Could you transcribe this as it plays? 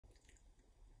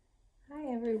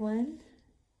everyone.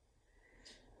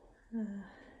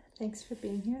 Thanks for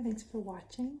being here. Thanks for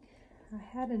watching. I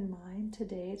had in mind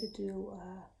today to do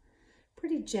a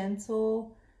pretty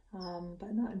gentle,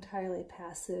 but not entirely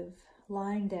passive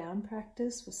lying down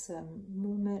practice with some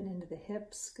movement into the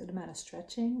hips, good amount of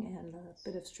stretching, and a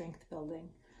bit of strength building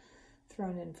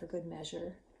thrown in for good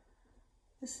measure.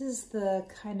 This is the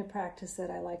kind of practice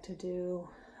that I like to do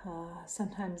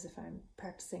sometimes if I'm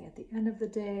practicing at the end of the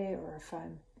day, or if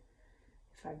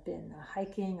I've been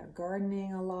hiking or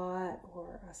gardening a lot,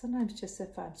 or sometimes just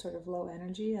if I'm sort of low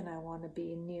energy and I want to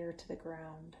be near to the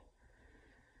ground.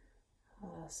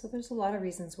 So there's a lot of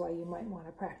reasons why you might want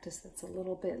to practice that's a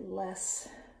little bit less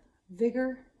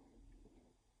vigor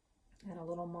and a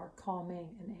little more calming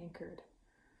and anchored.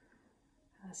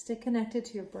 Stay connected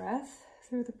to your breath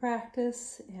through the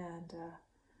practice, and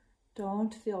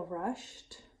don't feel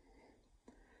rushed.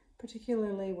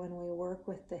 Particularly when we work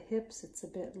with the hips, it's a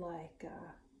bit like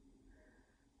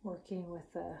working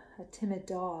with a timid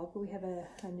dog. We have a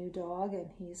new dog, and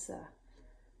he's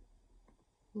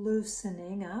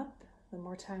loosening up. The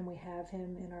more time we have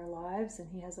him in our lives and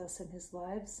he has us in his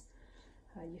lives,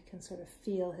 you can sort of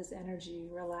feel his energy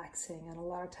relaxing. And a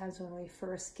lot of times when we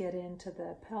first get into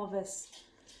the pelvis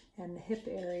and the hip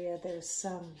area, there's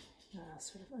some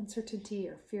sort of uncertainty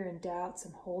or fear and doubts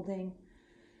and holding.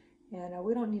 And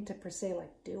we don't need to per se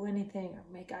like do anything or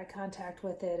make eye contact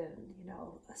with it and,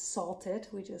 assault it.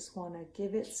 We just want to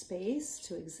give it space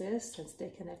to exist and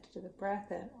stay connected to the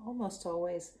breath. And almost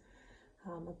always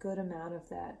a good amount of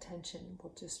that tension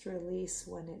will just release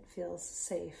when it feels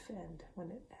safe and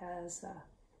when it has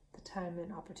the time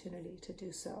and opportunity to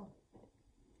do so.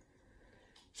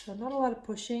 So not a lot of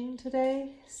pushing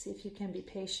today. See if you can be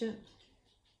patient.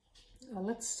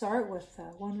 Let's start with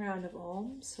one round of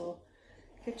Om. So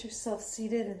get yourself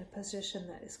seated in a position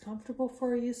that is comfortable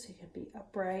for you, so you can be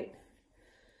upright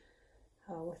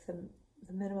with the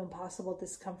minimum possible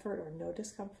discomfort or no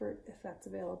discomfort if that's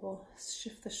available.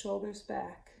 Shift the shoulders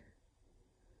back.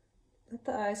 Let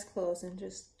the eyes close and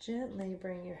just gently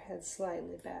bring your head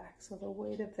slightly back so the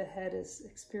weight of the head is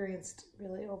experienced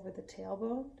really over the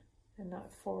tailbone and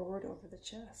not forward over the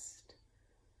chest.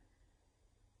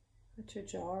 Let your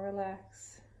jaw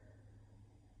relax.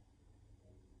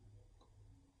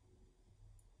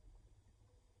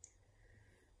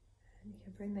 And you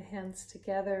can bring the hands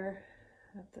together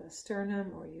at the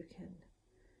sternum, or you can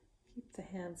keep the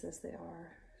hands as they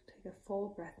are. Take a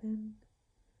full breath in.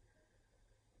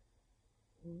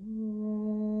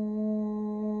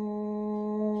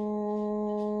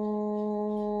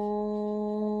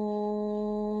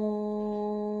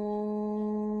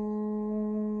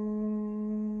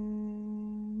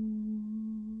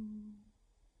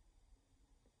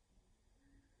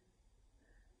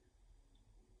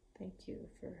 Thank you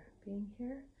for being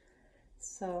here.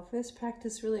 So for this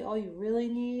practice, really all you really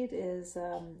need is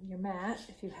your mat.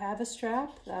 If you have a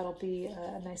strap, that'll be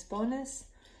a nice bonus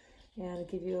and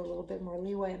give you a little bit more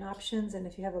leeway and options. And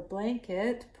if you have a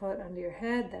blanket put under your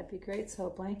head, that'd be great. So a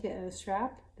blanket and a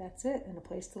strap, that's it, and a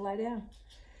place to lie down.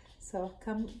 So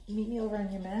come meet me over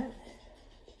on your mat.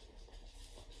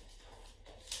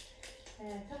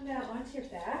 And come down onto your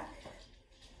back.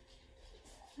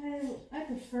 I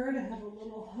prefer to have a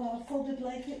little folded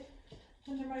blanket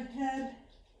under my head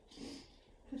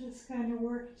for this kind of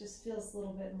work. It just feels a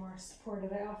little bit more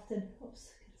supportive. I often,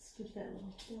 scoot that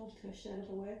little tush out of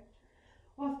the way.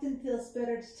 Often feels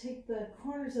better to take the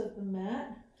corners of the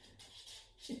mat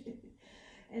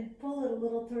and pull it a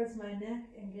little towards my neck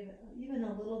and give it even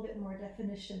a little bit more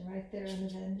definition right there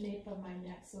under the nape of my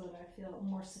neck so that I feel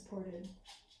more supported.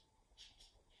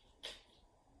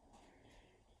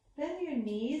 Bend your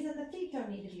knees, and the feet don't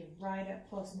need to be right up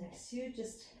close next to you,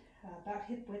 just about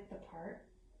hip width apart.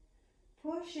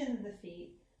 Push into the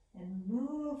feet and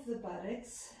move the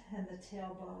buttocks and the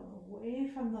tailbone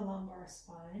away from the lumbar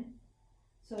spine.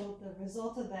 So the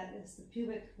result of that is the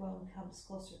pubic bone comes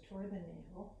closer toward the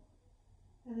navel.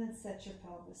 And then set your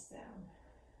pelvis down.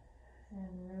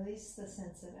 And release the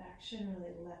sense of action.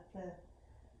 Really let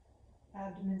the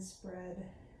abdomen spread.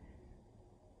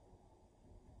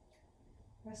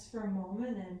 Rest for a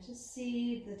moment and just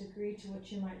see the degree to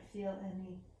which you might feel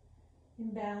any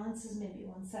imbalances. Maybe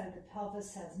one side of the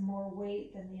pelvis has more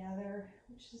weight than the other,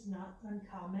 which is not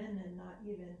uncommon and not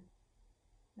even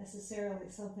necessarily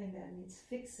something that needs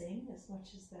fixing as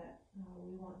much as that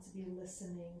we want to be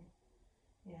listening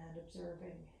and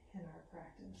observing in our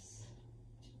practice.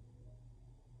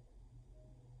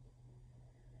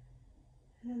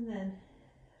 And then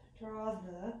draw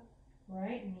the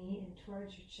right knee in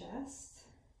towards your chest.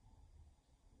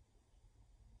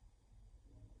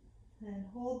 And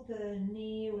hold the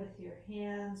knee with your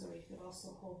hands, or you could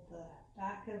also hold the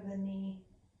back of the knee.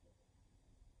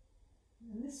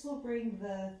 And this will bring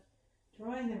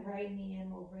drawing the right knee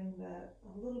in will bring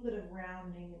a little bit of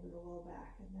rounding into the low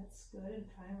back, and that's good and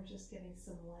fine. We're just getting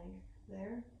some length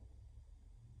there.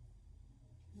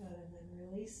 Good, and then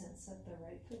release and set the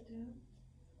right foot down.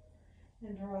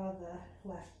 And draw the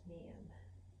left knee in.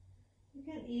 You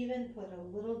can even put a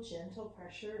little gentle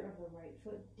pressure of the right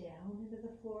foot down into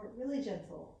the floor, really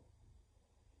gentle.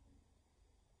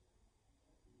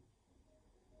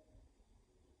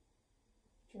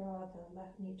 Draw the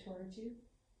left knee towards you.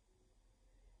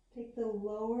 Take the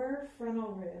lower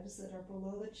frontal ribs that are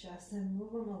below the chest and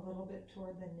move them a little bit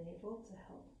toward the navel to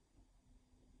help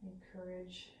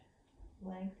encourage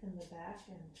length in the back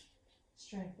and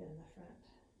strength in the front.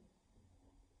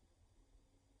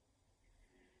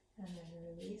 And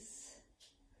then release.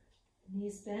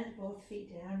 Knees bent, both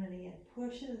feet down, and again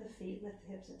push into the feet, lift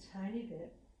the hips a tiny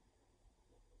bit.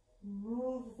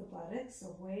 Move the buttocks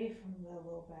away from the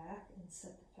low back and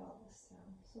set the pelvis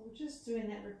down. So we're just doing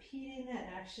that, repeating that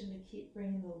action to keep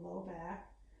bringing the low back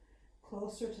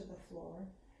closer to the floor.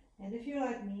 And if you're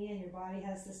like me and your body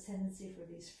has this tendency for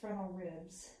these frontal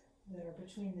ribs that are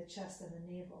between the chest and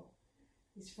the navel,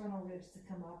 these frontal ribs to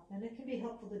come up, then it can be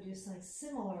helpful to do something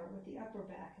similar with the upper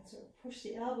back and sort of push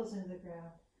the elbows into the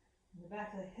ground and the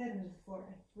back of the head into the floor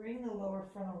and bring the lower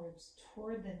frontal ribs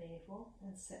toward the navel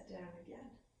and set down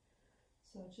again.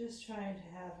 So just trying to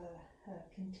have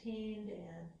a contained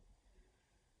and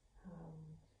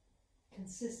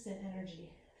consistent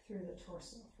energy through the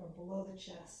torso from below the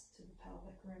chest to the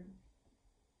pelvic rim.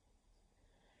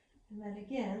 And then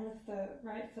again, lift the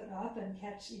right foot up and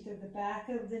catch either the back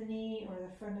of the knee or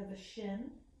the front of the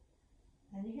shin.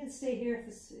 And you can stay here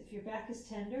if your back is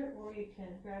tender, or you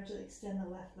can gradually extend the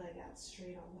left leg out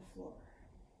straight on the floor.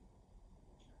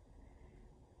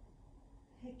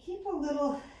 And keep a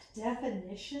little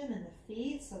definition in the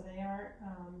feet so they aren't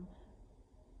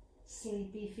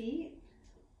sleepy feet.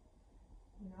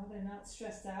 You know, they're not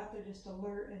stressed out, they're just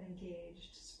alert and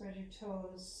engaged. Spread your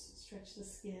toes, stretch the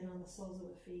skin on the soles of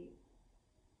the feet.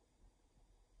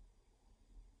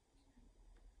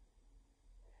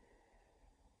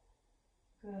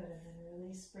 Good, and then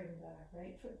release, bring the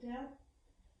right foot down,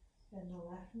 bend the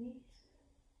left knee,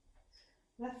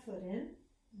 left foot in.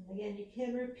 And again, you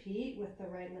can repeat with the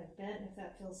right leg bent if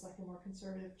that feels like a more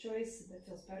conservative choice, if it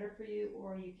feels better for you,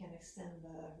 or you can extend the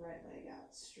right leg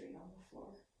out straight on the floor.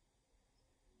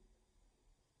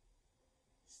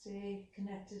 Stay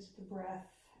connected to the breath.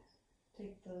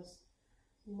 Take those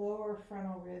lower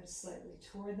frontal ribs slightly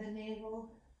toward the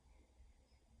navel.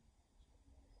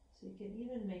 So you can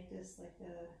even make this like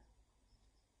a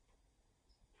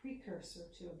precursor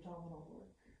to abdominal work.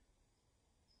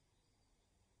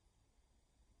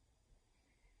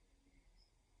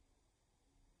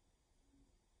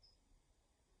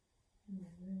 And then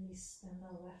release, bend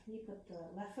the left knee, put the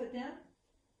left foot down,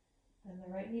 and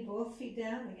the right knee, both feet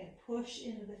down. Again, push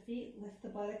into the feet, lift the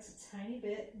buttocks a tiny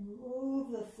bit,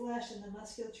 move the flesh and the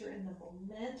musculature and the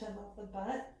momentum of the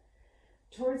butt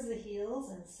towards the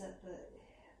heels, and set the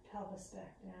pelvis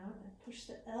back down, and push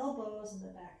the elbows and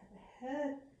the back of the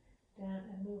head down,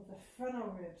 and move the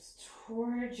frontal ribs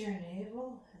towards your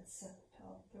navel, and set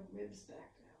the ribs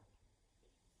back down.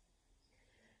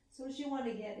 So what you want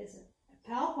to get is a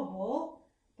palpable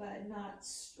but not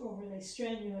overly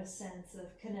strenuous sense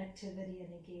of connectivity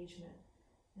and engagement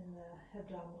in the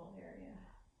abdominal area.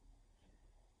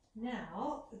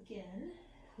 Now, again,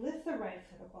 lift the right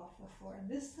foot up off the floor, and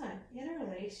this time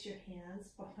interlace your hands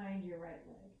behind your right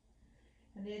leg.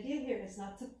 And the idea here is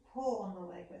not to pull on the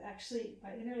leg, but actually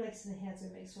by interlacing the hands, we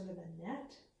make sort of a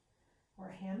net or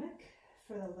a hammock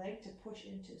for the leg to push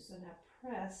into. So now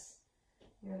press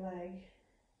your leg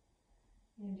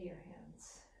into your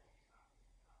hands.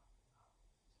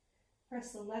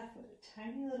 Press the left foot a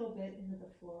tiny little bit into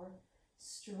the floor.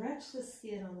 Stretch the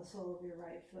skin on the sole of your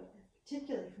right foot,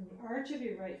 particularly from the arch of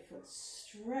your right foot.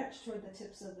 Stretch toward the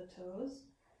tips of the toes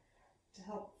to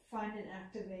help find and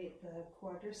activate the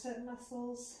quadricep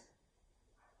muscles.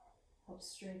 Help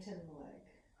straighten the leg.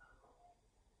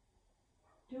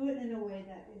 Do it in a way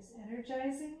that is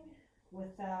energizing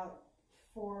without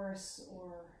force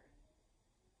or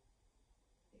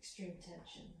extreme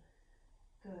tension.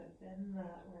 Good. Bend the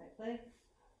right leg,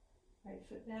 right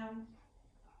foot down.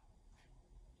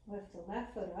 Lift the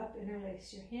left foot up,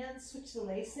 interlace your hands, switch the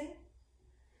lacing,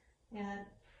 and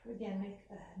again make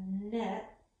a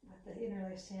net with the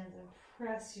interlaced hands and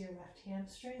press your left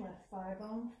hamstring, left thigh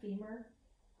bone, femur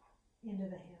into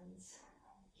the hands.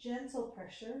 Gentle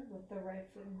pressure with the right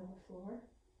foot into the floor.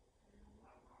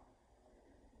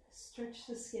 Stretch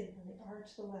the skin from the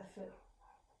arch of the left foot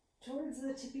towards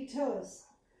the tippy toes.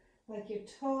 Like your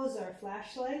toes are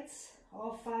flashlights,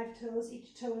 all 5 toes,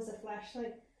 each toe is a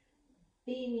flashlight,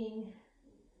 beaming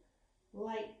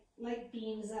light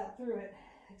beams out through it.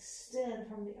 Extend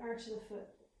from the arch of the foot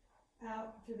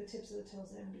out through the tips of the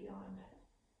toes and beyond.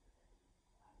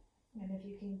 And if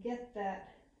you can get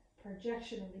that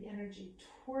projection of the energy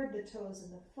toward the toes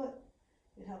and the foot,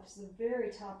 it helps the very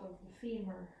top of the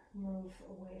femur move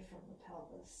away from the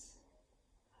pelvis.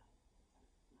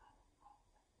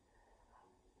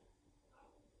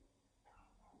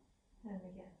 And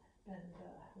again, bend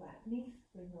the left knee,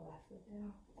 bring the left foot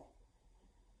down.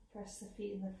 Press the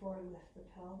feet in the floor, lift the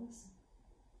pelvis.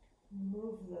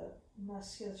 Move the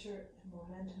musculature and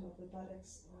momentum of the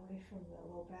buttocks away from the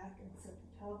low back and set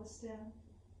the pelvis down.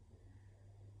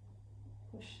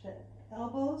 Push the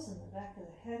elbows and the back of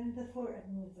the head into the floor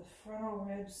and move the frontal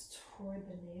ribs toward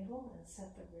the navel and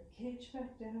set the rib cage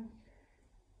back down.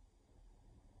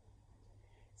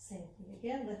 Same thing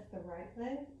again, lift the right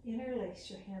leg, interlace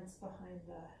your hands behind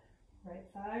the right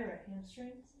thigh, right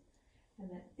hamstrings, and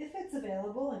then if it's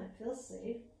available and it feels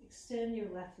safe, extend your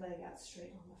left leg out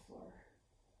straight on the floor.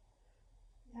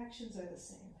 The actions are the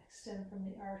same. Extend from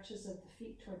the arches of the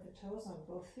feet toward the toes on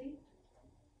both feet.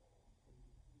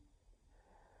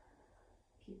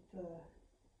 Keep the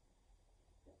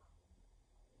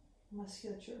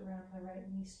musculature around the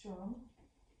right knee strong.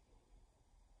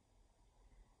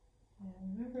 And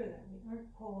remember that we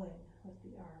aren't pulling with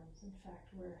the arms. In fact,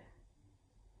 we're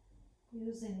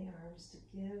using the arms to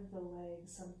give the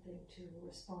legs something to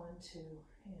respond to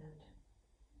and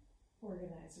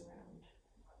organize around.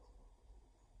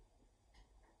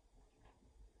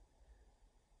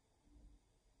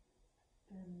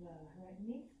 Bend the right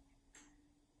knee,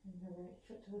 bend the right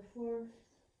foot to the floor,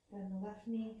 bend the left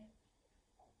knee.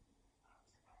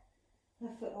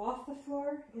 Left foot off the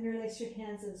floor, interlace your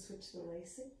hands and switch the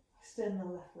lacing. Extend the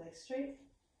left leg straight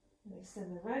and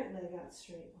extend the right leg out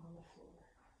straight on the floor.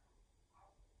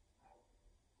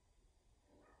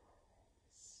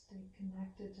 Stay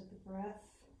connected to the breath.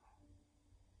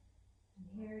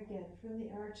 And here again, from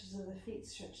the arches of the feet,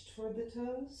 stretch toward the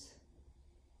toes.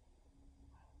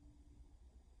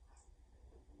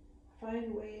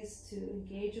 Find ways to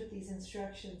engage with these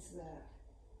instructions that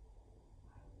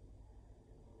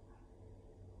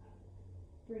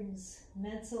brings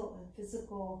mental and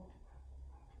physical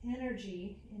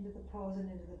energy into the pose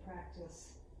and into the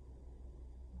practice,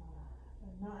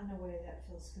 but not in a way that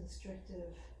feels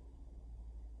constrictive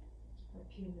or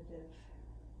punitive.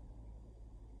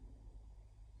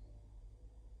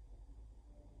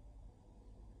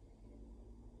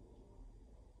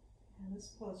 And this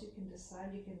pose, you can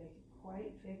decide, you can make it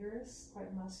quite vigorous,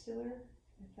 quite muscular,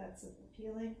 if that's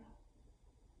appealing.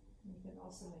 And you can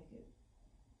also make it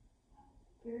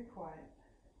very quiet,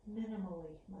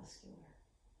 minimally muscular.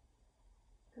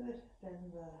 Good.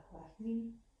 Bend the left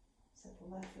knee, set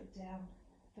the left foot down,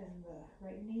 bend the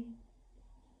right knee.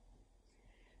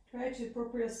 Try to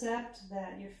propriocept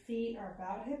that your feet are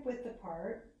about hip width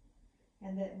apart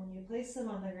and that when you place them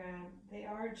on the ground, they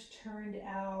aren't turned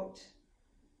out.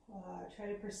 Try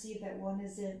to perceive that one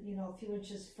isn't, a few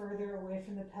inches further away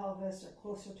from the pelvis or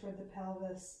closer toward the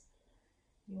pelvis.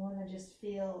 You want to just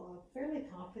feel fairly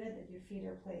confident that your feet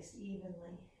are placed evenly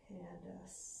and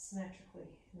symmetrically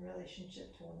in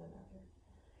relationship to one another.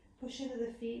 Push into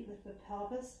the feet, lift the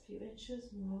pelvis a few inches,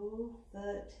 move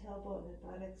the tailbone and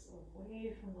buttocks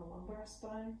away from the lumbar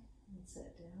spine and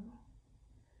sit down.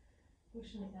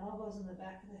 Push in the elbows in the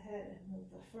back of the head and move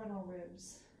the frontal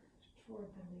ribs toward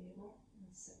the navel and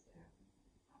sit down.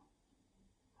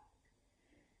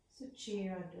 So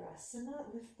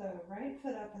Chirandrasana, lift the right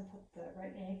foot up and put the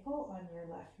right ankle on your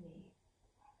left knee.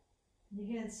 And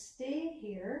you can stay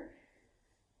here.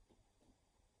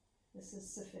 This is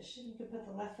sufficient. You can put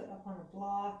the left foot up on a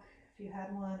block if you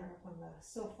had one, or up on the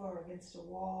sofa or against a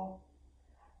wall.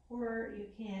 Or you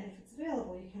can, if it's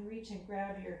available, you can reach and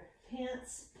grab your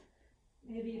pants.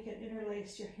 Maybe you can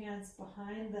interlace your hands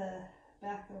behind the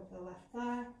back of the left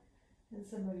thigh, and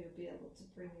some of you will be able to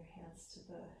bring your hands to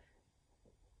the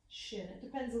shin. It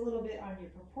depends a little bit on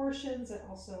your proportions and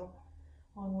also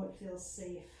on what feels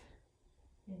safe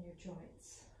in your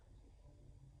joints.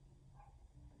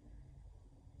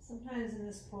 Sometimes in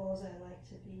this pose I like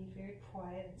to be very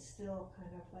quiet and still, kind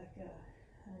of like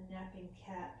a napping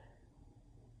cat,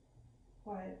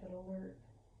 quiet but alert.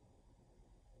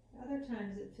 Other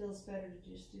times it feels better to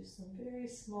just do some very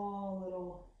small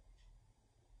little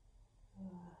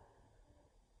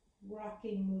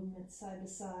rocking movements side to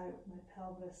side with my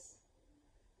pelvis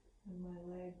and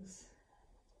my legs.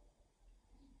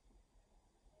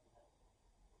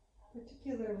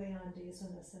 particularly on days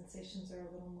when the sensations are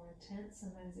a little more intense.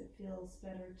 Sometimes it feels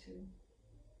better to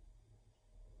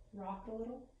rock a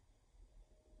little,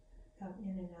 come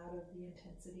in and out of the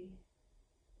intensity.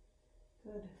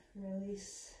 Good.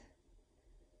 Release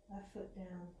left foot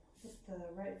down. Put the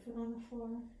right foot on the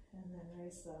floor and then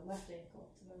raise the left ankle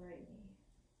to the right knee.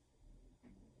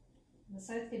 And the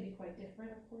sides can be quite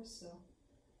different, of course, so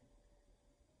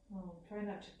try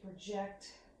not to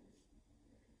project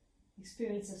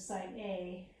experience of side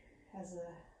A as a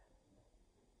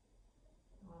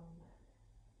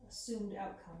assumed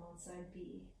outcome on side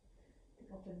B. Be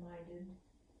open-minded.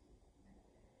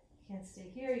 You can't stay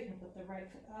here. You can put the right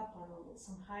foot up on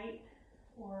some height,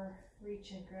 or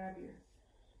reach and grab your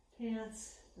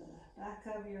pants, the back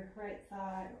of your right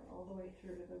thigh, or all the way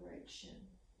through to the right shin.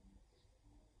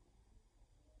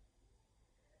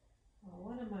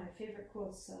 One of my favorite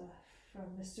quotes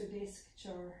from Mr.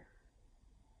 Desikachar,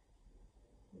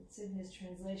 it's in his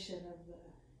translation of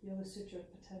the Yoga Sutra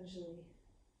of Patanjali.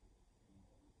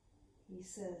 He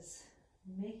says,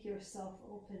 "Make yourself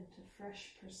open to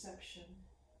fresh perception."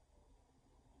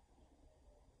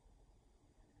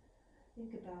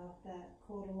 Think about that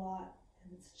quote a lot,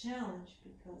 and it's a challenge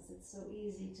because it's so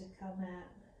easy to come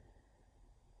at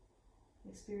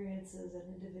experiences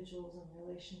and individuals and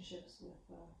relationships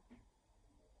with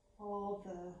all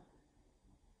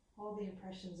the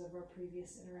impressions of our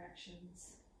previous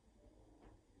interactions.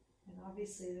 And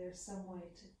obviously there's some way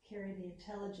to carry the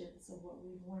intelligence of what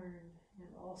we've learned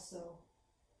and also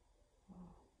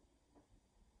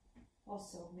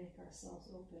make ourselves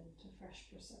open to fresh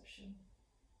perception.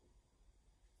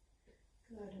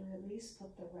 Good. Release.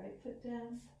 Put the right foot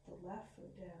down, put the left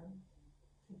foot down.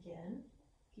 Again,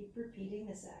 keep repeating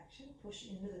this action. Push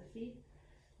into the feet,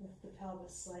 lift the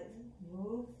pelvis slightly,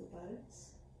 move the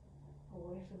buttocks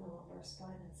away from the lumbar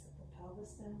spine and set the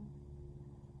pelvis down.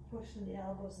 Push in the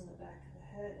elbows in the back of the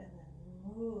head and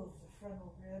then move the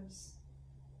frontal ribs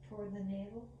toward the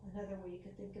navel. Another way you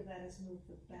could think of that is move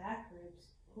the back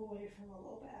ribs away from the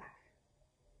low back.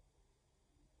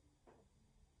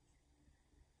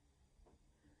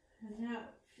 And now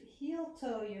heel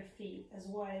toe your feet as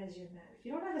wide as your mat. If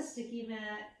you don't have a sticky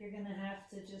mat, you're going to have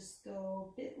to just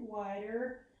go a bit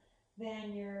wider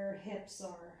than your hips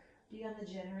are. Be on the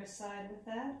generous side with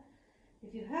that.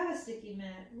 If you have a sticky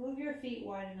mat, move your feet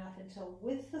wide enough until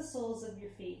with the soles of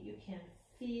your feet you can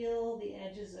feel the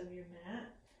edges of your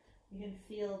mat. You can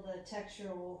feel the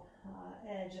textural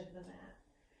edge of the mat.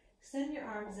 Extend your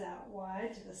arms out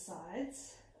wide to the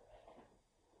sides,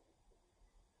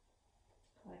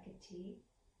 like a T.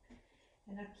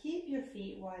 And now keep your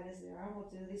feet wide as they are, and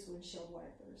we'll do these windshield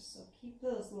wipers. So keep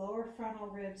those lower frontal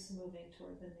ribs moving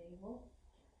toward the navel,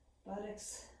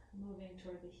 buttocks moving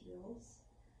toward the heels,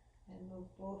 and move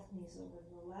both knees over to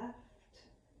the left,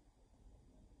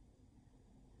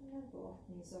 and then both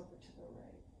knees over to the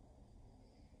right.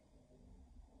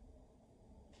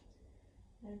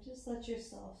 And just let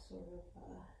yourself sort of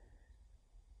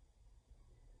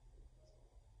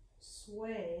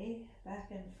sway back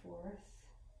and forth.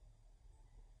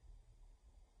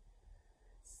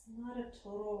 It's not a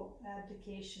total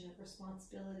abdication of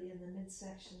responsibility in the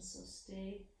midsection, so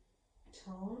stay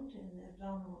toned in the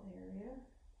abdominal area.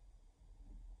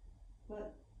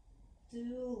 But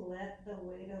do let the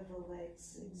weight of the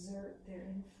legs exert their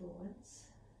influence.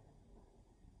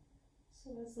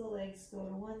 So as the legs go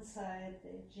to one side,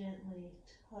 they gently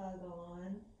tug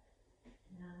on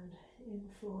and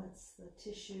influence the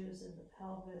tissues in the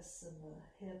pelvis and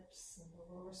the hips and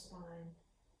the lower spine.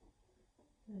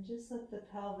 And just let the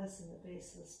pelvis and the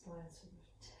base of the spine sort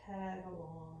of tag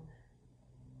along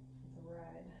with the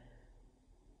ride.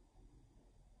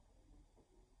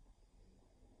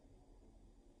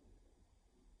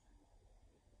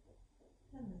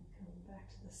 And then come back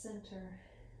to the center.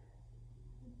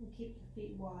 And keep the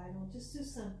feet wide. We'll just do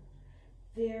some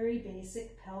very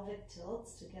basic pelvic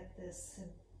tilts to get this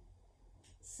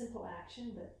simple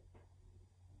action, but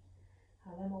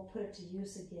then we'll put it to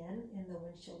use again in the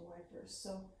windshield wipers.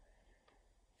 So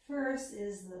first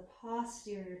is the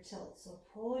posterior tilt. So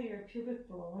pull your pubic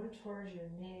bone towards your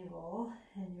navel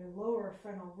and your lower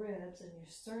frontal ribs and your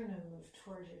sternum move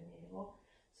towards your navel.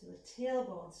 So the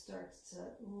tailbone starts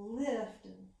to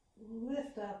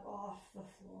lift up off the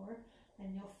floor.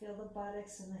 And you'll feel the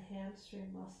buttocks and the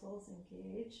hamstring muscles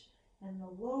engage, and the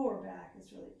lower back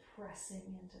is really pressing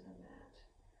into the mat.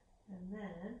 And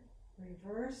then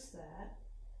reverse that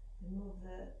and move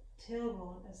the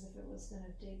tailbone as if it was going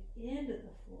to dig into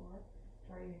the floor.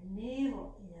 Draw your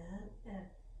navel in and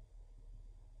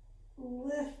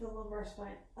lift the lumbar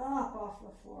spine up off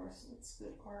the floor, so it's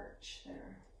good arch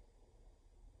there.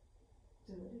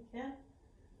 do it again.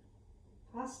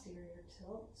 Posterior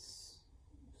tilt,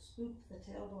 scoop the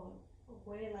tailbone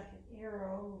away like an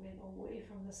arrow, moving away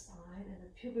from the spine, and the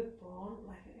pubic bone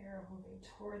like an arrow moving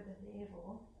toward the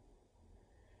navel.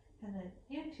 And then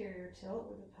anterior tilt,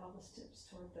 where the pelvis tips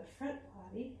toward the front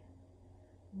body.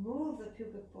 Move the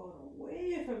pubic bone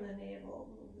away from the navel,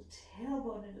 move the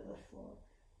tailbone into the floor.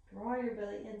 Draw your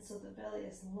belly in so the belly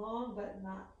is long but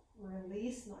not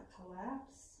release, not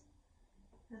collapse.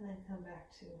 And then come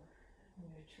back to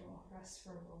neutral. Rest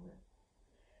for a moment.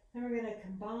 Then we're going to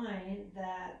combine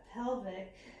that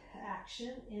pelvic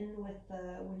action in with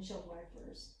the windshield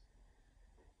wipers.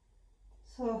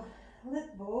 So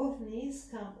let both knees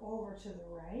come over to the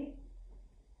right.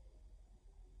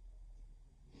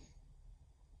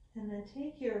 And then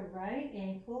take your right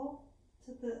ankle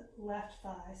to the left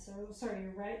thigh. So, sorry,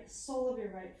 your right sole of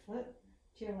your right foot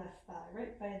to your left thigh,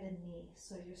 right by the knee.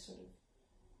 So you're sort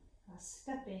of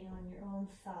stepping on your own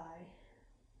thigh.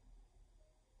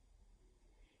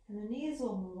 And the knees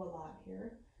will move a lot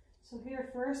here. So here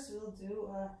first we'll do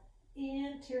a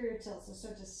anterior tilt. So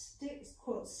start to stick,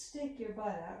 quote, stick your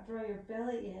butt out, draw your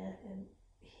belly in and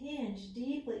hinge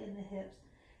deeply in the hips.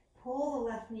 Pull the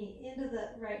left knee into the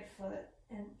right foot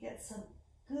and get some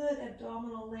good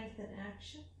abdominal length in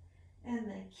action. And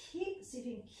then see if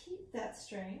you can keep that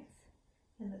strength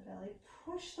in the belly.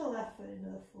 Push the left foot into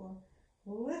the floor.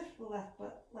 Lift the left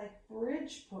butt like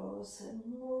bridge pose and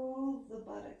move the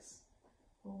buttocks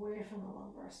away from the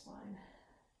lumbar spine.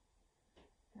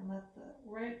 And let the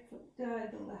right foot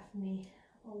guide the left knee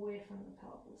away from the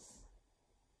pelvis.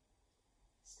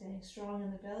 Staying strong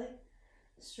in the belly,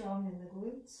 strong in the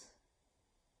glutes.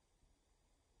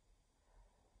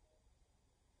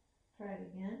 Try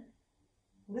it again.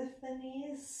 Lift the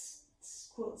knees,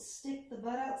 quote, stick the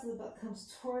butt out so the butt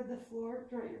comes toward the floor.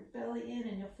 Draw your belly in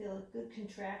and you'll feel a good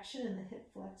contraction in the hip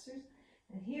flexors.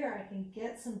 And here I can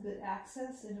get some good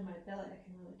access into my belly. I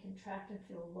can really contract and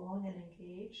feel long and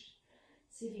engaged.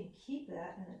 See if you can keep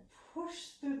that and then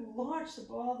push through, launch the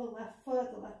ball, the left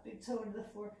foot, the left big toe into the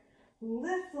floor.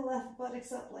 Lift the left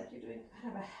buttocks up like you're doing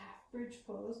kind of a half bridge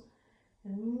pose.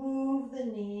 And move the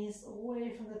knees away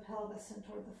from the pelvis and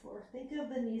toward the floor. Think of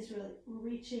the knees really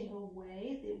reaching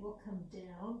away. They will come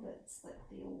down, but it's like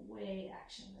the away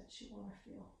action that you want to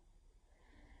feel.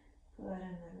 Good,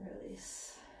 and then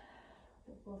release.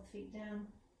 Put both feet down.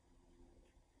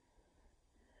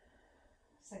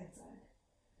 Second side.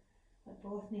 Let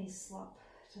both knees slump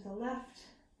to the left.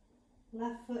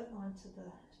 Left foot onto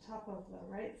the top of the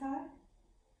right thigh.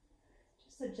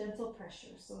 A gentle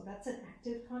pressure, so that's an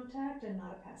active contact and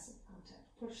not a passive contact.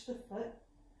 Push the foot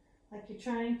like you're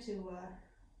trying to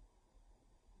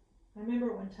I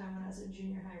remember one time when I was in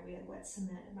junior high, we had wet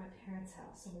cement at my parents'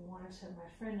 house, and my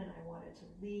friend and I wanted to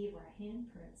leave our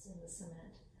handprints in the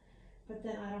cement, but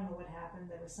then I don't know what happened.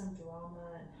 There was some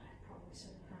drama and I probably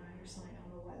started crying or something. I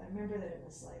don't know what. I remember that it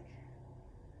was like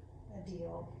a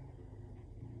deal,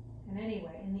 and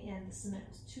anyway, in the end the cement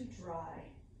was too dry.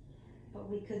 But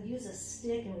we could use a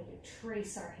stick and we could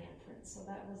trace our handprints. So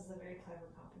that was the very clever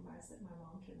compromise that my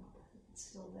mom came up with. It's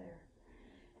still there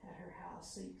at her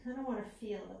house. So you kind of want to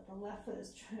feel that the left foot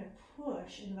is trying to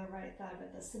push into the right thigh,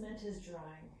 but the cement is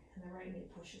drying and the right knee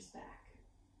pushes back.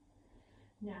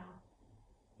 Now,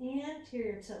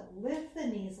 anterior tilt. Lift the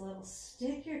knees a little,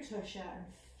 stick your tush out and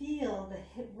feel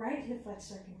the right hip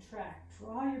flexor contract.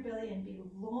 Draw your belly and be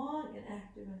long and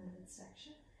active in the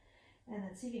midsection. And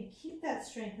then see if you can keep that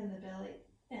strength in the belly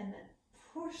and then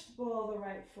push the ball of the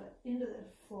right foot into the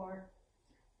floor.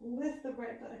 Lift the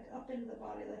right buttock up into the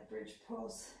body like bridge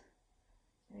pose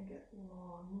and get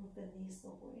long. Move the knees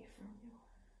away from you.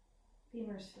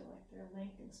 Femurs feel like they're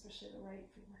lengthening, especially the right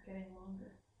femur getting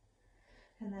longer.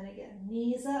 And then again,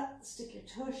 knees up, stick your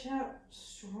tush out,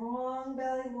 strong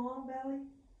belly, long belly,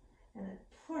 and then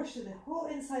push through the whole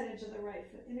inside edge of the right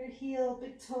foot. Inner heel,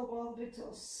 big toe, ball, big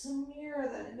toe. Smear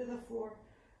that into the floor.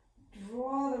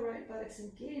 Draw the right buttocks,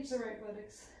 engage the right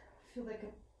buttocks. Feel like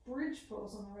a bridge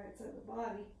pose on the right side of the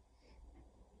body.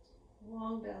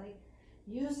 Long belly.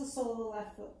 Use the sole of the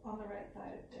left foot on the right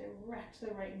thigh to direct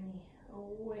the right knee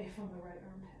away from the right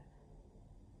armpit.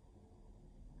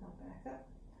 Come back up.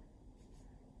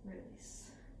 Release.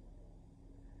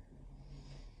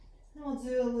 Then we'll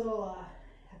do a little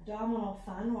abdominal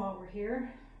fun while we're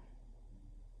here.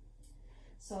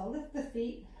 So lift the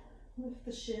feet, lift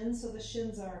the shins so the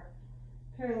shins are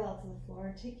parallel to the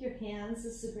floor. Take your hands.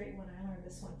 This is a great one. I learned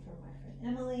this one from my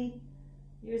friend Emily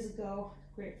years ago.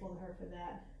 Grateful to her for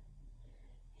that.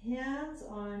 Hands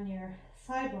on your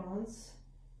thigh bones,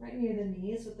 right near the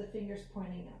knees with the fingers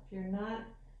pointing up. You're not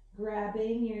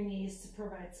grabbing your knees to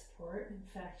provide support. In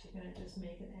fact, you're going to just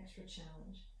make an extra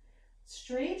challenge.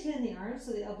 Straighten the arms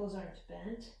so the elbows aren't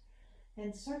bent,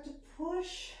 and start to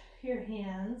push your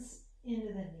hands into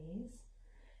the knees,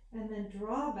 and then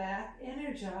draw back,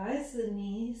 energize the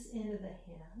knees into the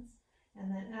hands,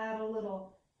 and then add a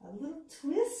little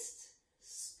twist,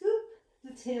 scoop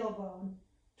the tailbone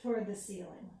toward the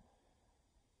ceiling.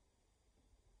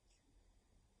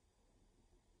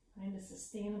 Find a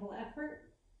sustainable effort.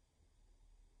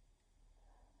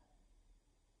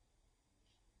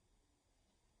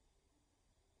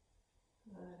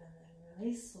 Good, and then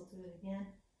release. We'll do it again.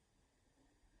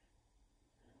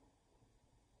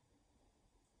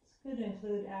 It's good to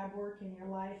include ab work in your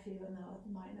life, even though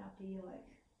it might not be like,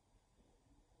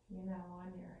 you know,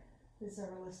 on your, these are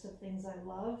a list of things I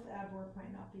love. Ab work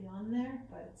might not be on there,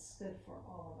 but it's good for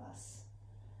all of us.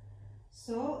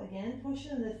 So again, push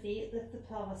in the feet, lift the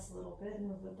pelvis a little bit,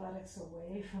 move the buttocks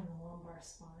away from the lumbar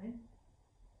spine.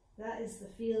 That is the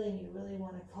feeling you really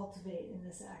want to cultivate in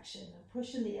this action. Now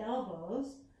push in the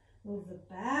elbows, move the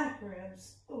back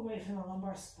ribs away from the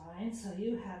lumbar spine, so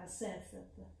you have a sense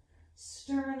that the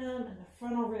sternum and the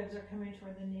frontal ribs are coming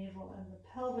toward the navel, and the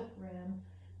pelvic rim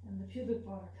and the pubic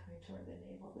bone are coming toward the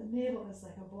navel. The navel is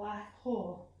like a black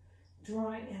hole,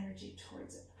 drawing energy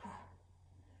towards it.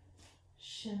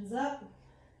 Shins up,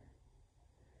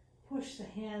 push the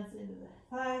hands into the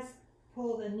thighs,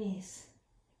 pull the knees,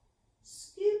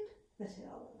 scoop the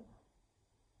tailbone.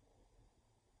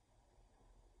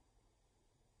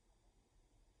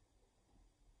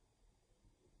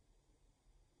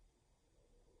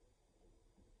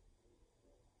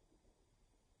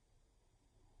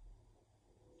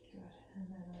 Good, and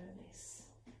then release.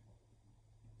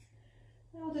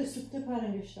 Now we'll do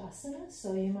Supine Shavasana,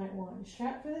 so you might want a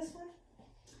strap for this one.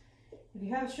 If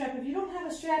you have a strap, if you don't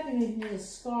have a strap, you can use a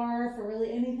scarf or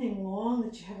really anything long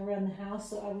that you have around the house.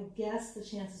 So I would guess the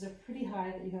chances are pretty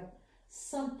high that you have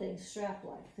something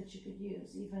strap-like that you could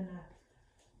use. Even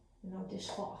a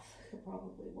dishcloth could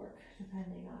probably work,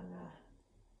 depending on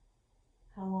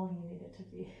how long you need it to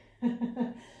be.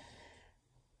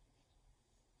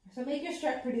 So make your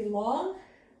strap pretty long.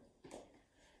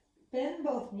 Bend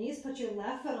both knees, put your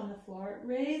left foot on the floor,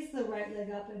 raise the right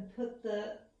leg up, and put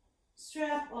the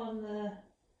strap on the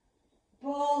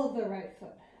ball of the right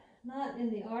foot. Not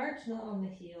in the arch, not on the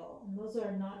heel. And those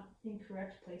are not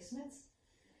incorrect placements.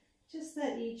 Just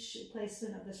that each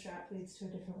placement of the strap leads to a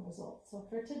different result. So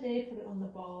for today, put it on the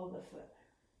ball of the foot.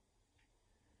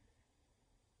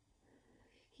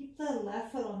 Keep the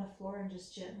left foot on the floor and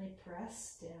just gently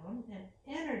press down and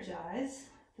energize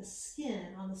the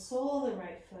skin on the sole of the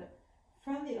right foot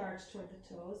from the arch toward the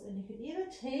toes. And you can even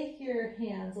take your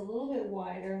hands a little bit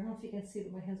wider. I don't know if you can see,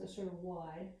 but my hands are sort of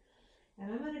wide.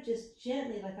 And I'm going to just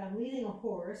gently, like I'm leading a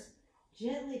horse,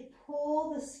 gently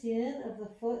pull the skin of the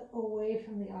foot away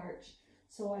from the arch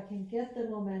so I can get the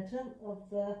momentum of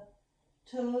the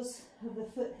toes of the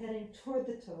foot heading toward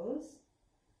the toes.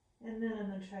 And then I'm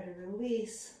going to try to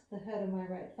release the head of my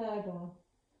right thigh bone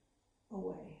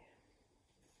away.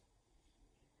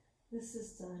 This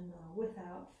is done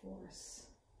without force.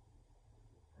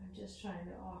 I'm just trying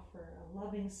to offer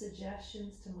loving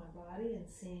suggestions to my body and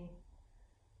seeing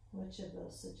which of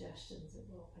those suggestions it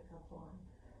will pick up on.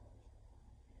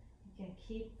 You can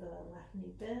keep the left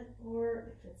knee bent,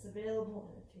 or if it's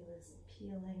available and it feels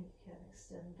appealing, you can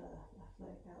extend the left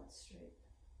leg out straight.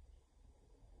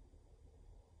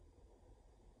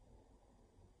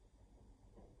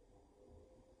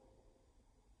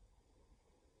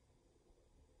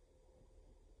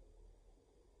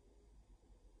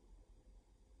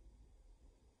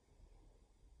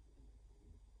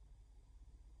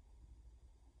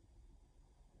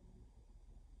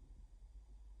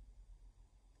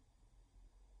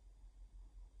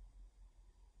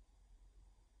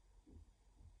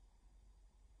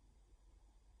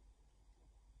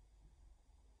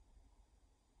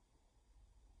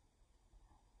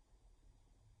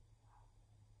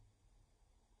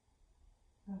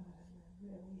 And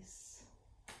then release.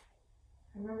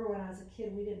 I remember when I was a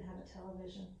kid, we didn't have a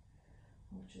television,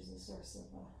 which was a source of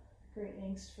great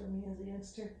angst for me as a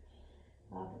youngster.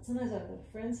 But sometimes I would go to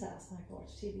a friend's house and I could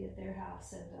watch TV at their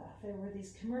house, and there were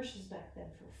these commercials back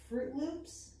then for Fruit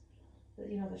Loops,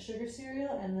 the sugar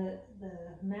cereal, and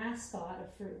the mascot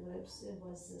of Fruit Loops, it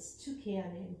was this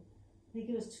toucan named, I think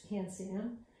it was Toucan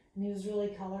Sam, and he was really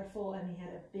colorful, and he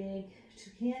had a big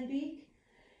toucan beak.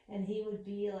 And he would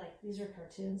be like, these are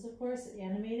cartoons, of course,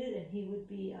 animated, and he would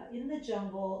be in the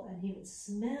jungle, and he would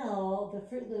smell the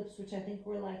Fruit Loops, which I think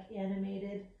were like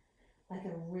animated, like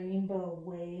a rainbow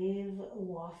wave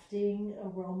wafting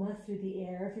aroma through the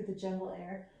air, through the jungle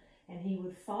air. and he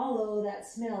would follow that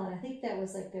smell. And I think that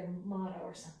was like their motto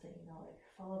or something, you know, like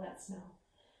follow that smell.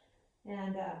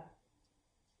 And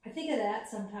I think of that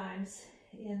sometimes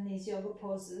in these yoga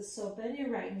poses. So bend your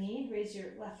right knee, raise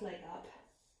your left leg up.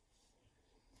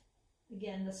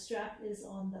 Again, the strap is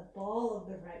on the ball of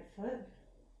the right foot.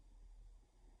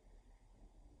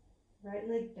 Right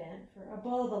leg bent for a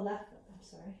ball of the left foot, I'm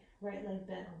sorry. Right leg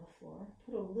bent on the floor.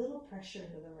 Put a little pressure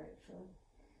into the right foot.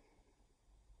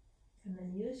 And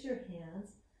then use your hands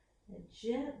and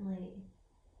gently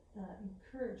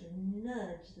encourage or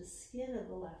nudge the skin of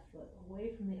the left foot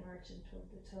away from the arch and toward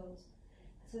the toes.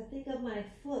 So I think of my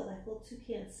foot like little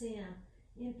toucan Sam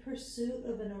in pursuit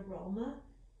of an aroma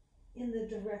in the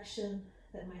direction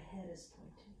that my head is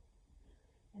pointing.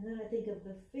 And then I think of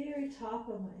the very top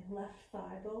of my left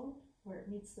thigh bone where it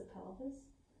meets the pelvis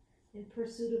in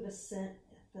pursuit of a scent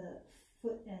at the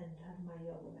foot end of my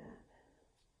yoga mat.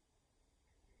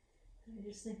 And I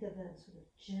just think of them sort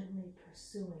of gently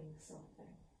pursuing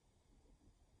something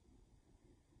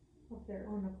of their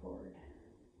own accord.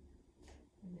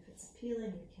 And if it's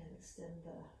appealing, you can extend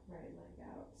the right leg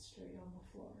out straight on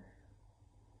the floor.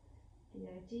 The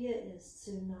idea is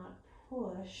to not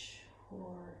push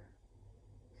or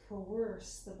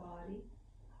coerce the body,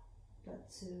 but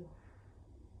to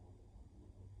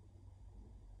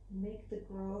make the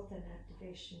growth and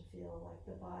activation feel like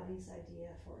the body's idea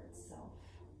for itself.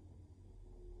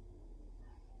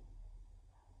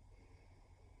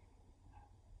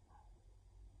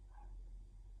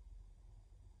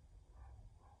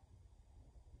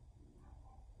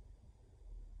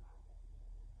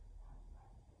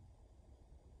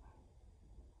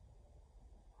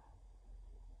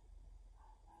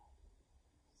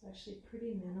 It's actually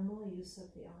pretty minimal use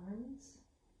of the arms.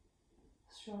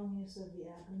 Strong use of the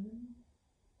abdomen.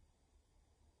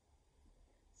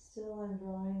 Still I'm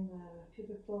drawing the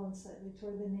pubic bone slightly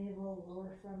toward the navel,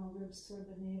 lower frontal ribs toward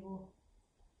the navel.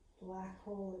 Black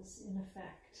hole is in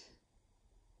effect.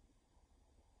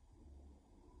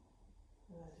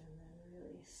 Good, and then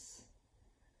release.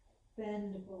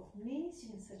 Bend both knees. You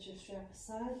can set your strap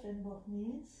aside, bend both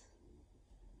knees.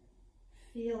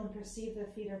 Feel and perceive the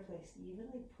feet are placed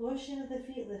evenly. Push into the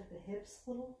feet, lift the hips a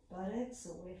little, buttocks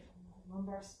away from the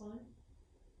lumbar spine.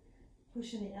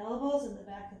 Push in the elbows and the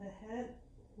back of the head,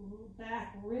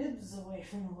 back ribs away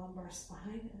from the lumbar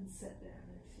spine, and sit there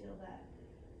and feel that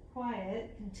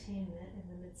quiet containment in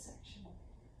the midsection.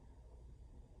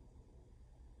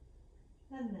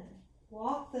 And then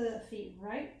walk the feet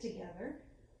right together.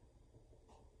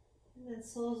 And then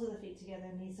soles of the feet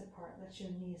together, knees apart. Let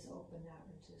your knees open out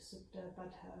into Supta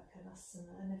Baddha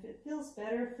Konasana. And if it feels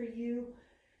better for you,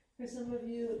 for some of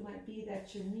you, it might be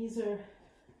that your knees or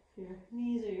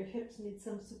your hips need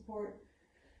some support.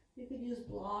 You could use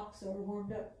blocks or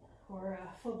warmed up or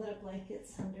folded up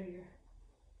blankets under your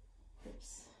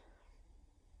hips.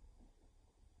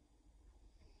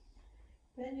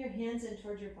 Bend your hands in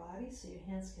toward your body so your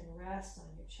hands can rest on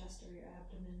your chest or your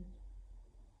abdomen.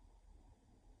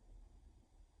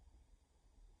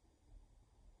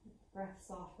 Breath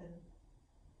soften.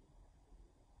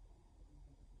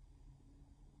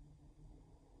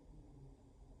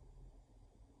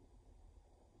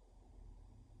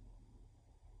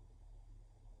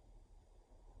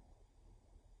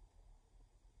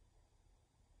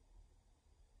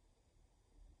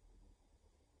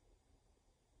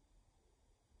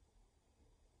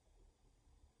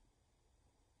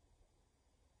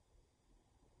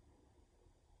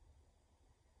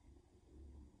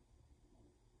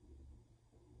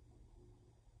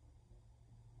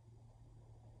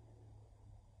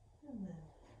 And then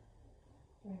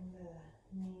bring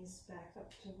the knees back up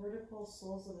to vertical,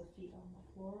 soles of the feet on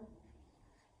the floor.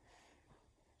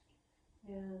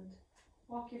 And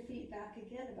walk your feet back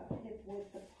again about hip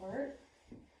width apart.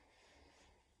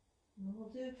 And we'll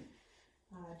do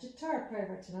Jatara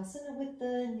Parivartanasana with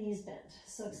the knees bent.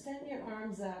 So extend your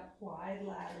arms out wide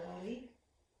laterally.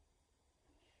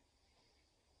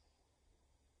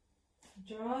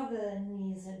 Draw the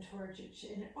knees in towards your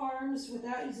chin. Arms,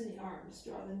 without using the arms,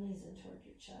 draw the knees in toward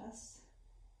your chest.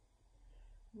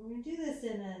 We're going to do this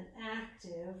in an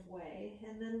active way,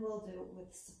 and then we'll do it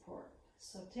with support.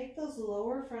 So take those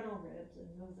lower frontal ribs and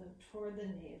move them toward the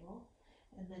navel,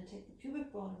 and then take the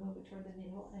pubic bone and move it toward the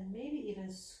navel, and maybe even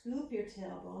scoop your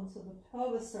tailbone so the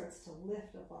pelvis starts to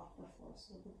lift up off the floor.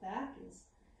 So the back is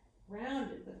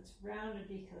rounded, but it's rounded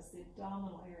because the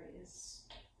abdominal area is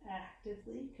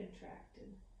actively contracted.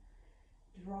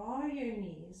 Draw your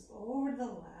knees over the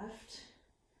left,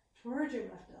 towards your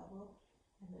left elbow,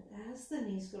 and then as the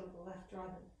knees go to the left, draw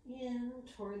them in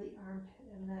toward the armpit.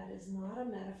 And that is not a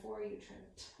metaphor. You try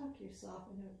to tuck yourself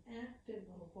into an active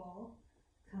little ball.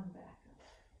 Come back up.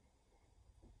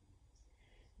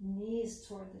 Knees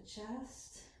toward the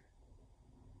chest.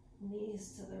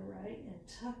 Knees to the right, and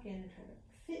tuck in and try to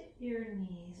fit your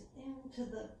knees into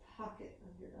the pocket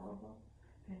of your elbow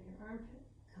and your armpit.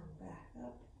 Come back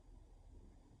up.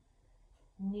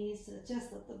 Knees to the chest,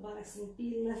 let the buttocks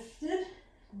be lifted.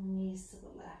 Knees to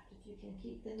the left. If you can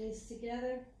keep the knees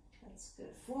together, that's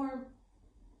good form.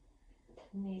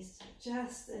 Knees to the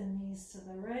chest and knees to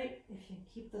the right. If you can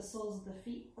keep the soles of the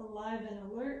feet alive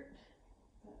and alert,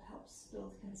 that helps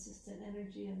build consistent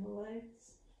energy in the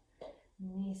legs.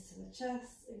 Knees to the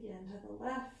chest, again to the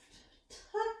left.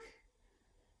 Tuck.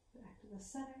 Back to the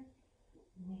center.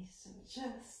 Knees to the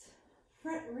chest.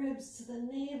 Front ribs to the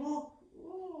navel.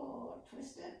 Whoa,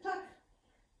 twist and tuck.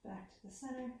 Back to the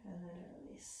center, and then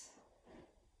release.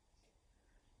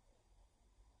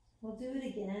 We'll do it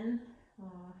again,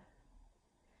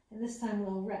 and this time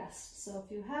we'll rest. So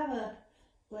if you have a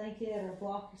blanket or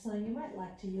block or something, you might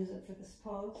like to use it for this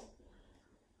pose.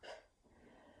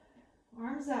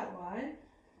 Arms out wide.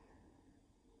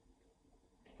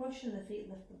 Pushing the feet,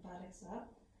 lift the buttocks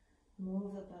up.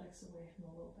 Move the buttocks away from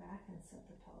the low back and set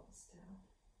the pelvis down.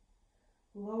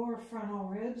 Lower frontal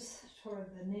ribs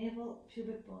toward the navel,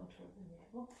 pubic bone toward the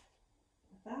navel.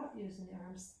 Without using the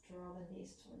arms, draw the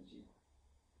knees towards you.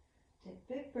 Take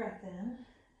big breath in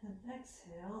and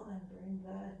exhale and bring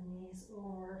the knees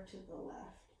over to the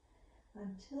left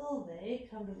until they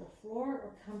come to the floor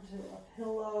or come to a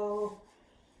pillow.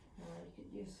 You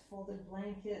could use a folded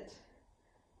blanket.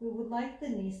 We would like the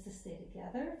knees to stay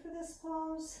together for this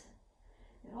pose.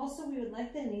 And also we would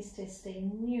like the knees to stay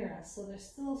near us, so they're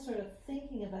still sort of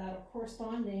thinking about or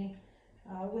corresponding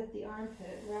with the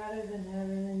armpit rather than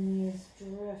having the knees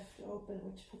drift open,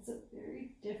 which puts a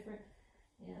very different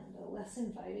and a less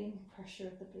inviting pressure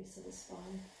at the base of the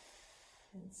spine.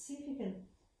 And see if you can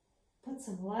put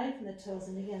some life in the toes,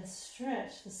 and again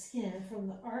stretch the skin from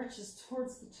the arches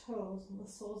towards the toes and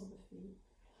the soles of the feet.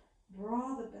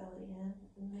 Draw the belly in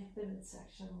and make the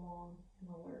midsection long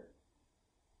and alert.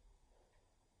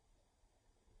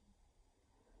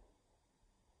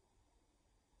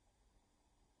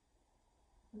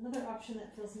 Another option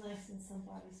that feels nice in some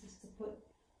bodies is to put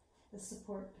the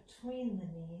support between the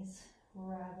knees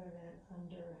rather than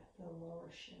under the lower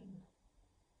shin.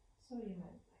 So you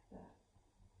might like that.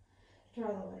 Draw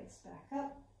the legs back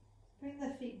up. Bring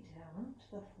the feet down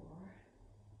to the floor.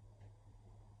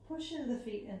 Push into the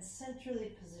feet and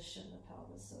centrally position the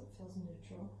pelvis so it feels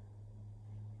neutral.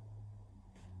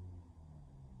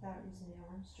 Without using the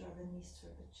arms, draw the knees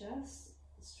toward the chest.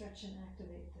 Stretch and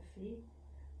activate the feet.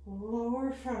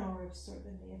 Lower frontal ribs toward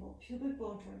the navel, pubic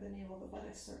bone toward the navel, the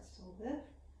buttock starts to lift.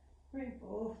 Bring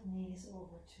both knees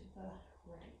over to the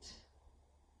right.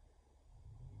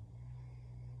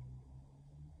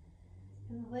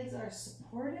 And the legs are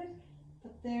supported,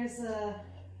 but there's a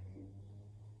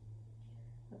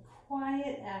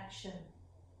quiet action.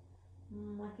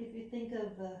 Like if you think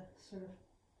of the sort of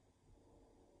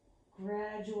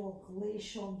gradual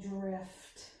glacial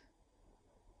drift,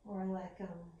 or like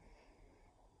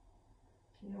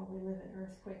we live in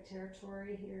earthquake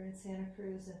territory here in Santa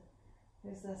Cruz, and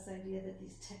there's this idea that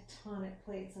these tectonic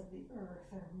plates of the earth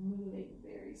are moving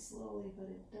very slowly, but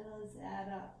it does add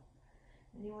up.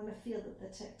 And you want to feel that the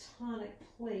tectonic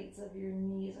plates of your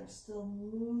knees are still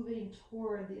moving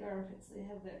toward the armpits. They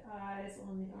have their eyes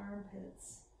on the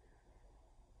armpits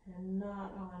and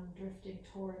not on drifting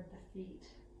toward the feet.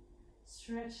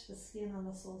 Stretch the skin on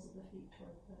the soles of the feet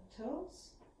toward the toes.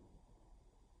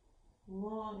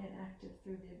 Long and active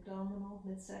through the abdominal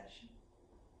midsection.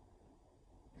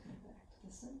 Come back to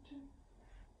the center.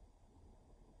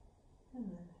 And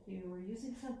then if you were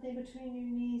using something between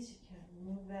your knees, you can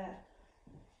move that.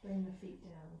 Bring the feet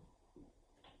down.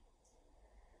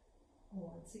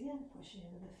 Once again, pushing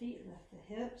into the feet, lift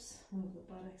the hips, move the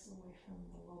buttocks away from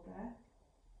the low back.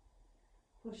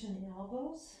 Push in the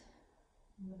elbows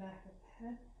in the back of the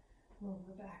head. Move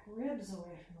the back ribs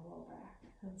away from the low back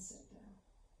and sit down.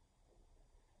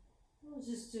 We'll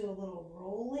just do a little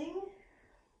rolling.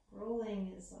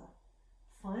 Rolling is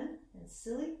fun and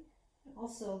silly, and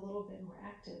also a little bit more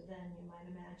active than you might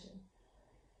imagine.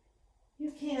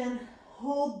 You can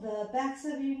hold the backs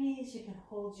of your knees, you can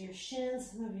hold your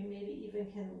shins. Some of you maybe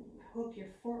even can hook your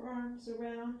forearms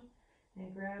around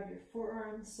and grab your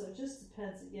forearms. So it just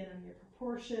depends again on your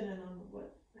proportion and on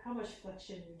how much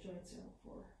flexion your joints are up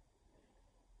for.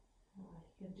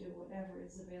 You can do whatever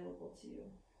is available to you.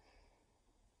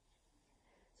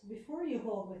 So before you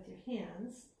hold with your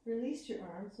hands, release your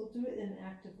arms. We'll do it in an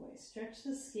active way. Stretch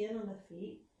the skin on the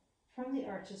feet from the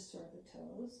arches toward the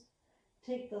toes.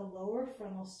 Take the lower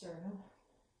frontal sternum,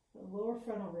 the lower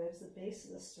frontal ribs, the base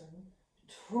of the sternum,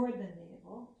 toward the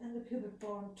navel, and the pubic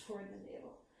bone toward the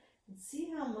navel. And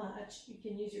see how much you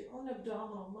can use your own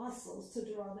abdominal muscles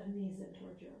to draw the knees in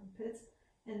toward your armpits,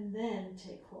 and then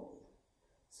take hold.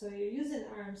 So you're using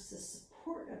arms to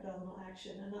support abdominal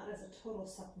action and not as a total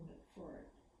supplement for it.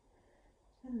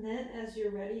 And then as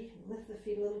you're ready, you can lift the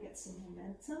feet a little, get some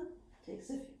momentum.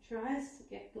 Takes a few tries to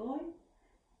get going.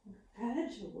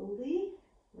 Gradually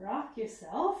rock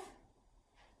yourself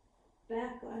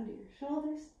back onto your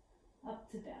shoulders, up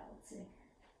to balancing.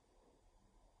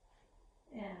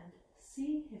 And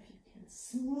see if you can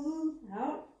smooth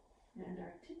out and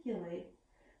articulate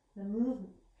the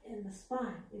movement in the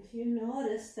spine. If you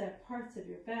notice there are parts of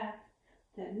your back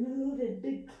that move in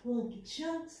big clunky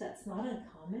chunks, that's not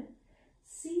uncommon.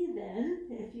 See then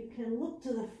if you can look to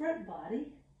the front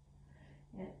body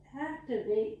and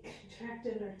activate, contract,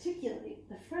 and articulate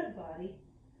the front body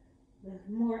with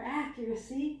more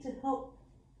accuracy to help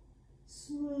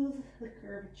smooth the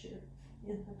curvature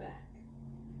in the back.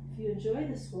 If you enjoy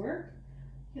this work,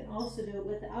 you can also do it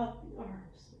without the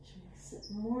arms, which makes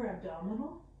it more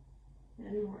abdominal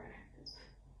and more active.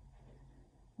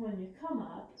 When you come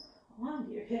up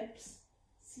onto your hips,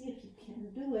 see if you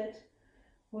can do it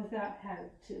without having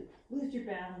to lose your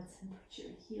balance and put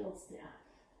your heels down.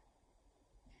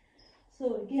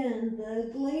 So again,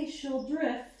 the glacial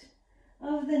drift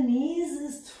of the knees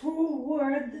is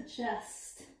toward the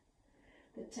chest.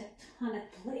 The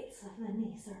tectonic plates of the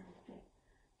knees are moving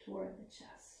toward the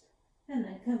chest. And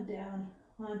then come down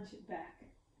onto your back.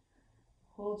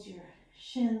 Hold your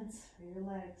shins for your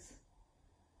legs.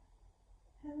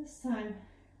 And this time,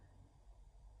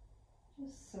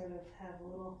 just sort of have a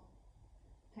little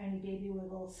tiny baby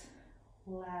wiggles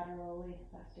laterally,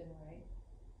 left and right.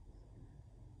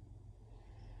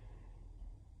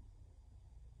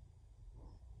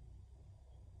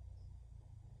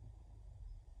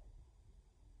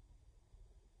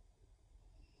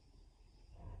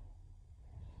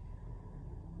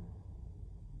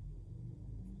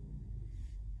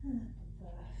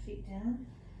 Put the feet down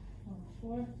on the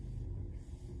floor.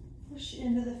 Push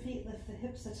into the feet, lift the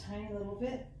hips a tiny little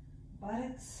bit.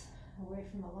 Buttocks away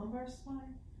from the lumbar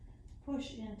spine.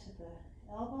 Push into the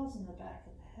elbows and the back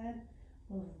of the head.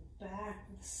 Move back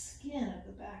the skin of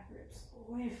the back ribs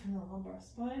away from the lumbar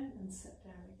spine and sit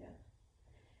down again.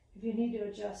 If you need to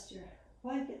adjust your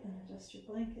blanket, then adjust your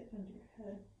blanket under your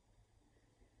head.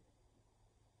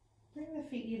 Bring the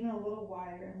feet even a little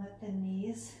wider and let the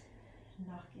knees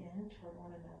knock in toward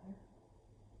one another.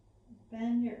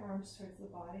 Bend your arms towards the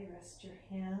body. Rest your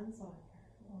hands on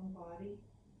your own body.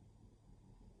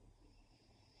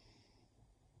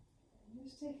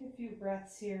 Just take a few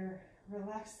breaths here.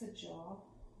 Relax the jaw.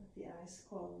 Let the eyes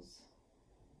close.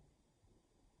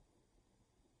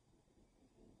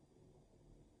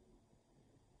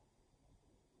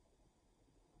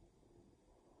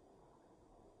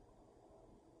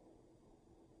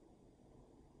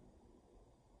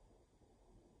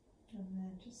 And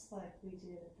then just like we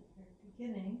did at the very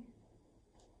beginning,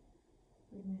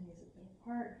 bring the knees a bit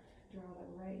apart, draw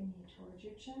the right knee towards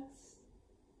your chest,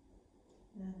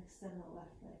 and extend the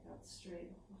left leg out straight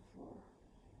on the floor.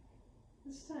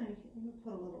 This time you can even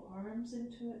put a little arms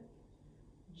into it.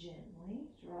 Gently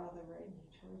draw the right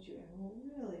knee towards you and we'll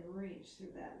really reach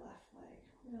through that left leg.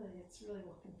 Really, it's really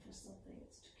looking for something.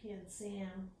 It's Toucan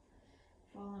Sam,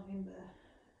 following the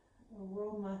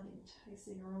aroma, the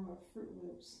enticing aroma of Fruit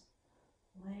Loops.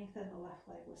 Lengthen the left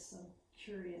leg with some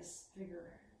curious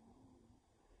vigor.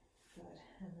 Good.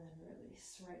 And then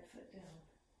release. Right foot down.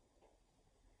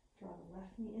 Draw the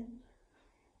left knee in.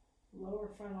 Lower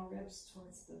frontal ribs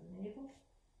towards the navel.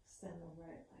 Extend the right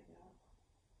leg out.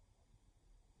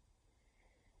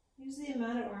 Use the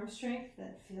amount of arm strength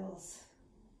that feels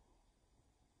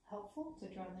helpful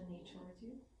to draw the knee towards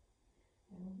you.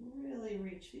 And really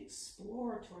reach the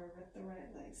exploratory with the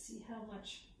right leg. See how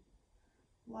much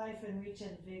life and reach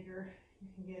and vigor you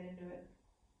can get into it.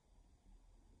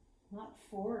 Not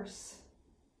force,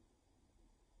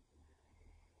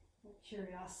 but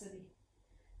curiosity.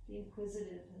 Be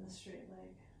inquisitive in the straight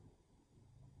leg.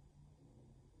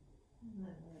 And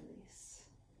then release.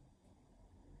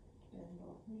 Bend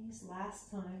both knees.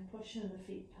 Last time, push in the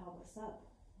feet, pelvis up,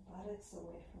 buttocks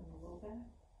away from the low back.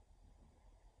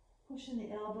 Push in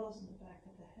the elbows and the back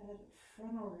of the head,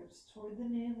 frontal ribs toward the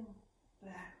navel,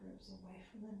 back ribs away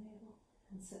from the navel,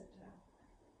 and sit down.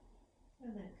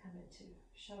 And then come into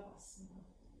Shavasana.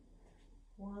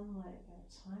 One leg at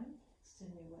a time.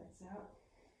 Extend your legs out.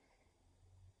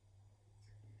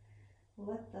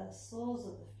 let the soles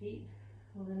of the feet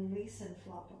release and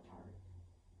flop apart.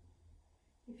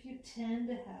 If you tend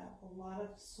to have a lot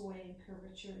of sway and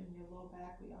curvature in your low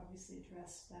back, we obviously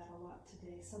addressed that a lot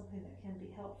today. Something that can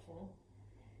be helpful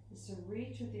is to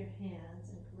reach with your hands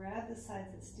and grab the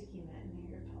sides of the sticky mat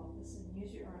near your pelvis and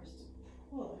use your arms to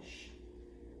push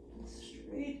and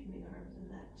straighten the arms, and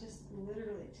that just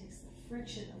literally takes the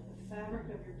friction of the fabric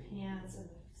of your pants and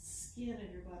the skin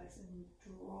of your buttocks and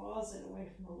draws it away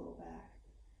from the low back.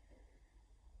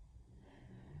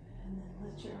 And then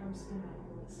let your arms come out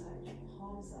on the side, your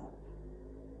palms up.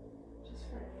 Just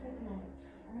for a quick moment,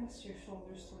 press your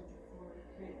shoulders toward the floor to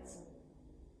create some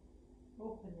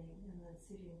opening, and then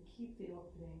see if you can keep the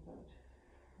opening but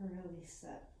release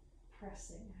that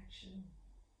pressing action.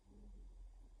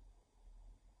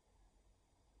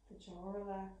 The jaw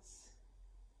relax,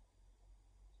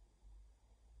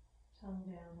 tongue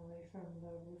down away from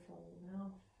the roof of the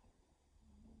mouth.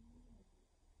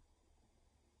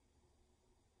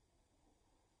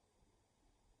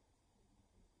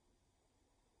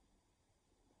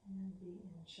 And be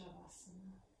in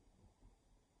Shavasana.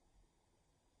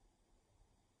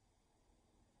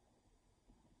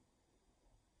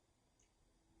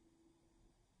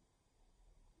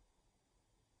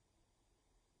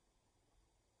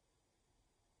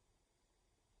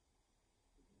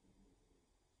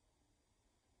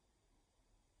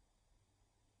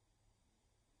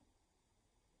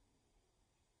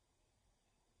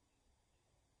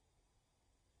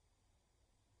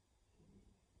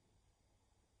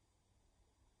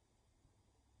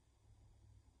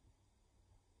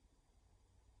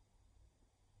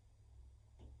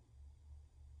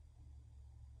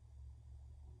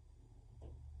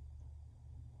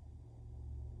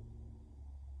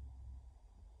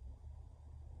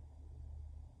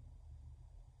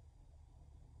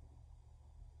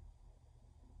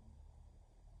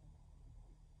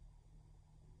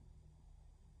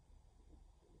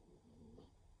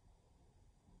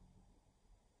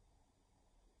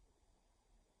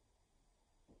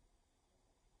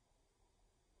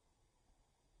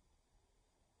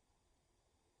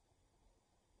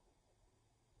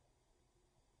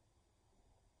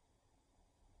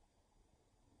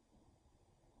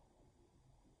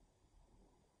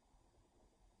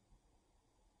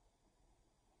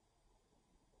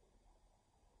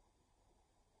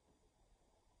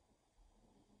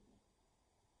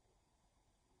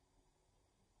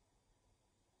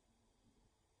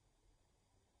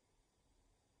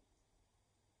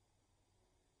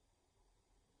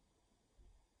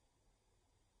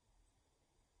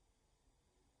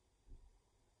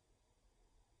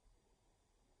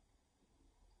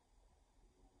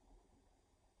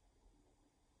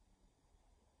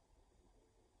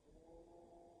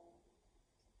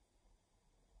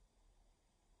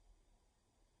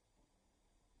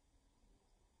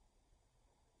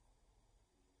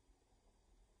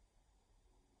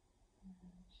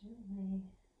 Gently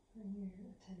bring your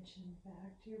attention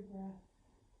back to your breath.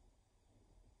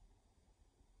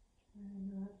 Try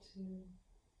not to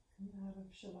come out of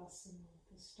Shavasana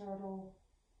with a startle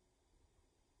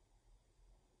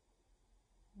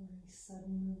or any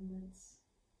sudden movements.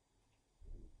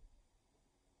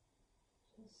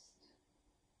 Just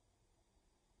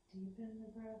deepen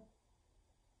the breath.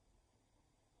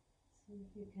 See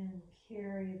if you can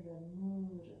carry the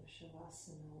mood of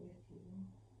Shavasana with you.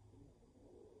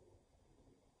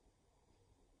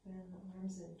 Bend the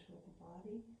arms in toward the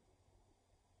body.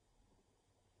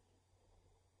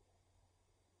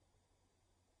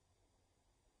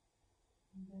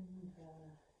 Bend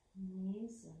the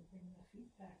knees and bring the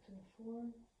feet back to the floor.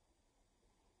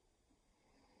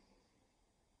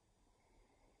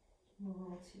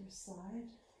 Roll to your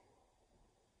side.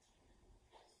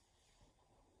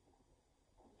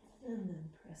 And then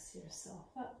press yourself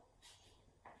up.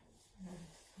 And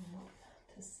come up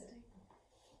to sitting.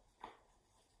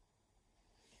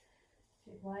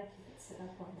 If you'd like, you can sit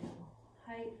up on your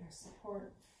height or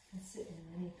support and sit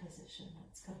in any position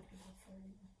that's comfortable for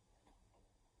you.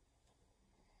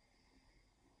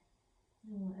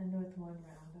 And we'll end with one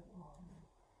round of Om.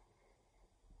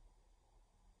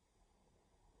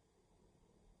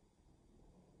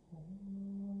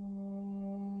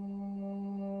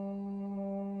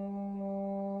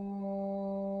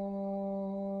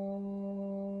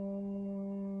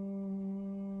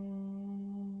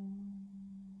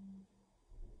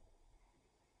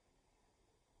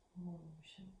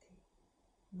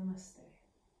 Namaste.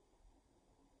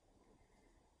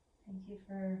 Thank you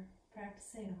for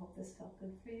practicing. I hope this felt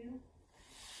good for you.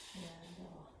 And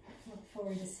I'll look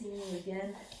forward to seeing you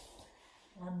again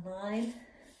online.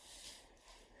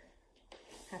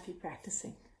 Happy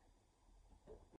practicing.